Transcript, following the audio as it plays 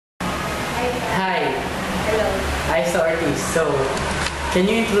Hi, Hello. Aiza Ortiz. So, can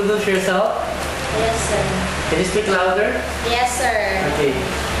you introduce yourself? Yes, sir. Can you speak louder? Yes, sir. Okay.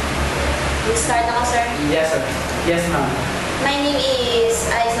 We start now, sir. Yes, sir. Yes, ma'am. My name is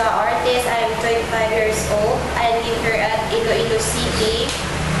Aiza Ortiz. I'm 25 years old. I live here at Iloilo City.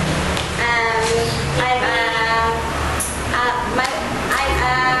 I'm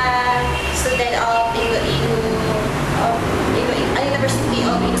a student of University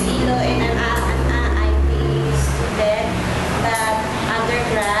of Iloilo, and I'm an IP student, but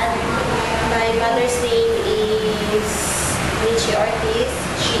undergrad. My mother's name is Ortiz.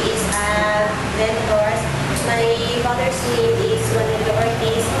 She is a vendor. My father's name is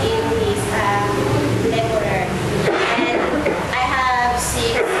Ortiz. He is a laborer. And I have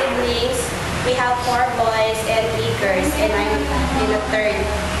 6 siblings. We have 4 boys and 3 girls, and I'm in a third.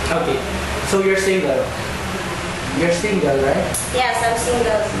 Okay. So you're single. You're single, right? Yes, I'm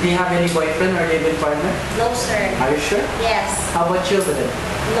single. Do you have any boyfriend or live-in partner? No, sir. Are you sure? Yes. How about children?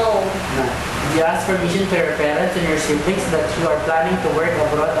 No. No. Do you ask permission to your parents and your siblings that you are planning to work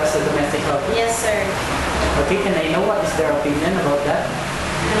abroad as a domestic helper? Yes, sir. Okay, can I know what is their opinion about that?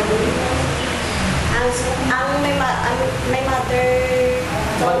 My mother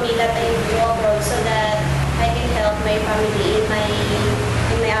told me that I go abroad so that I can help my family in my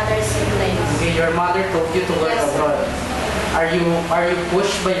other siblings. Okay, your mother told you to work Yes, sir. abroad. Are you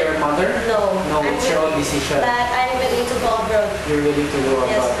pushed by your mother? No. No, it's your own decision. But I'm willing to go abroad. You're willing to go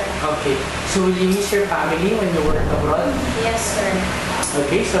Yes, abroad. sir. Okay. So will you miss your family when you work abroad? Yes, sir.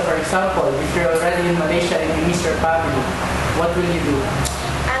 Okay, so for example, if you're already in Malaysia and you miss your family, what will you do?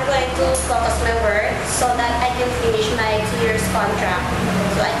 I'm going to focus my work so that I can finish my 2 years contract,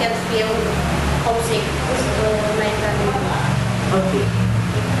 so I can feel homesick to my family. Okay.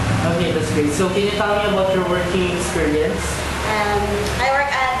 Okay, that's great. So can you tell me about your working experience? I work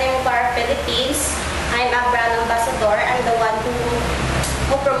at Videop Philippines. I'm a brand ambassador. I'm the one who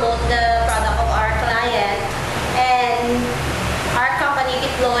promote the product of our client, and our company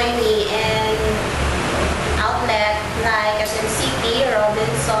deploy me in outlet like SM City,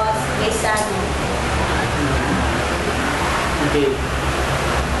 Robinsons, Aiza. Okay.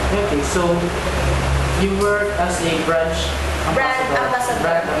 Okay, so you work as a brand ambassador.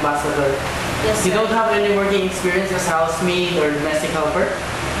 Brand ambassador. Yes, sir. You don't have any working experience as housemaid or domestic helper?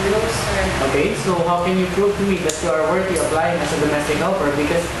 No, sir. Okay, so how can you prove to me that you are worthy applying as a domestic helper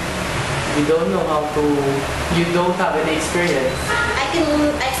because you don't know you don't have any experience? I can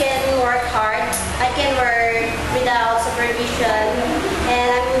work hard. I can work without supervision, and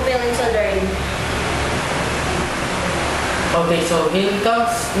I'm willing to learn. Okay, so it comes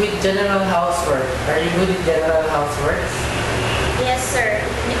with general housework. Are you good at general housework? Yes, sir.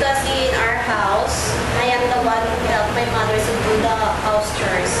 Because in our house, I am the one who helped my mother to do the house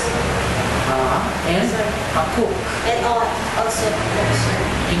chores. And Sir. a cook. And also cook, sir.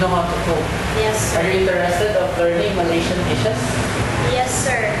 You know how to cook. Yes, Are sir. you interested of learning Malaysian dishes? Yes,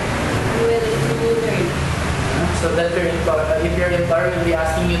 sir. I'm willing to learn. So that if your employer will be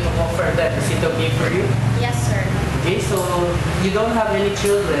asking you to cook for them, is it okay for you? Yes, sir. Okay, so you don't have any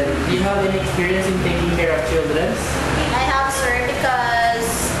children. Do you have any experience in taking care of children? I have, sir, because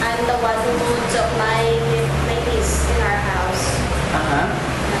I'm the one who took my niece in our house.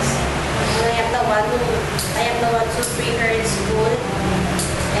 Yes. And I am the one who bring her in school,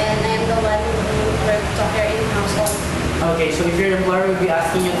 and I am the one who took her in household. Okay, so if your employer will be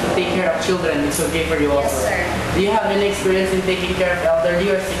asking you to take care of children, it's okay for you Yes, also? sir. Do you have any experience in taking care of elderly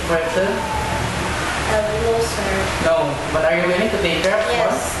or sick person? No, sir. No, but are you willing to take care of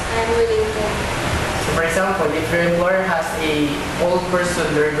one? Yes, I'm willing to. So for example, if your employer has a old person,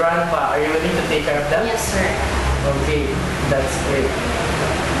 their grandpa, are you willing to take care of them? Yes, sir. Okay, that's great.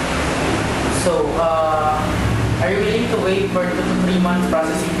 So, are you willing to wait for 2 to 3 months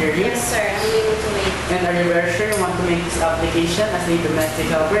processing period? Yes, sir. I'm willing to wait. And are you very sure you want to make this application as a domestic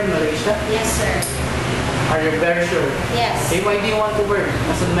helper in Malaysia? Yes, sir. Are you very sure? Yes. Okay, why do you want to work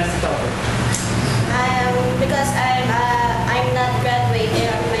as a domestic helper? Because I'm not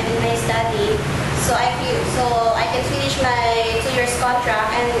graduated in my study, so I can finish my 2 years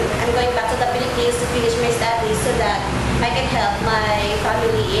contract, and I'm going back to the Philippines to finish my studies so that I can help my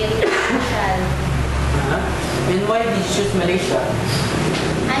family in Malaysia. And why did you choose Malaysia?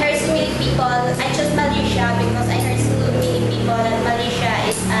 I heard so many people. I chose Malaysia because I heard so many people that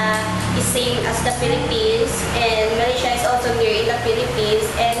Malaysia is same as the Philippines, and Malaysia is also near in the Philippines,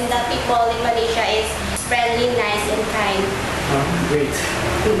 and the people in Malaysia is friendly, nice, and kind. Great.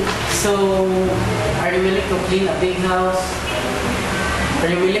 So, are you willing to clean a big house?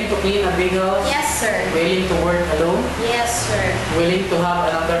 Are you willing to clean a big house? Yes, sir. Willing to work alone? Yes, sir. Willing to have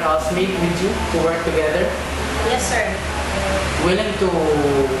another house housemate with you to work together? Yes, sir. Willing to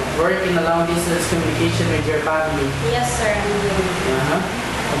work in a long distance communication with your family? Yes, sir.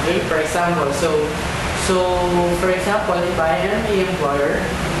 Okay, for example, so for example, if I am the employer,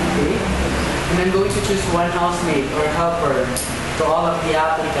 okay, and I'm going to choose one housemate or helper to all of the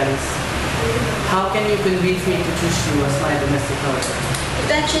applicants, how can you convince me to choose you as my domestic helper? You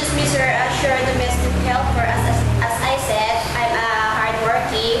can choose me, sir, as your domestic helper. As I said, I'm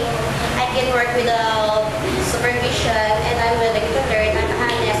hardworking. I can work without supervision, and I'm willing to learn. I'm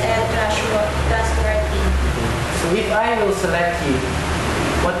honest and trustworthy. So if I will select you,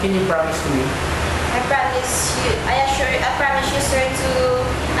 what can you promise to me? I promise you, I promise you, sir,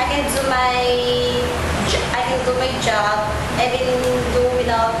 I can do my job, even do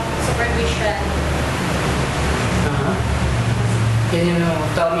without supervision. Can you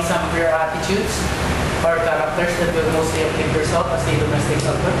tell me some of your attitudes or characters that will mostly uplift yourself as a domestic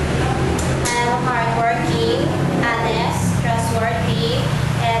helper? I'm hardworking, honest, trustworthy,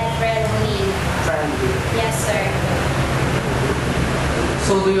 and friendly. Friendly. Yes, sir.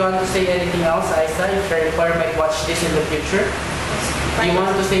 So do you want to say anything else, Aiza, if your employer might watch this in the future? Do you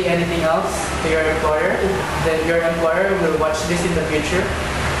want to say anything else to your employer? Then your employer will watch this in the future?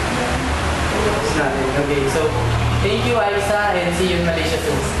 It's nothing. Okay, so thank you, Aiza, and see you in Malaysia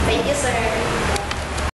soon. Thank you, sir.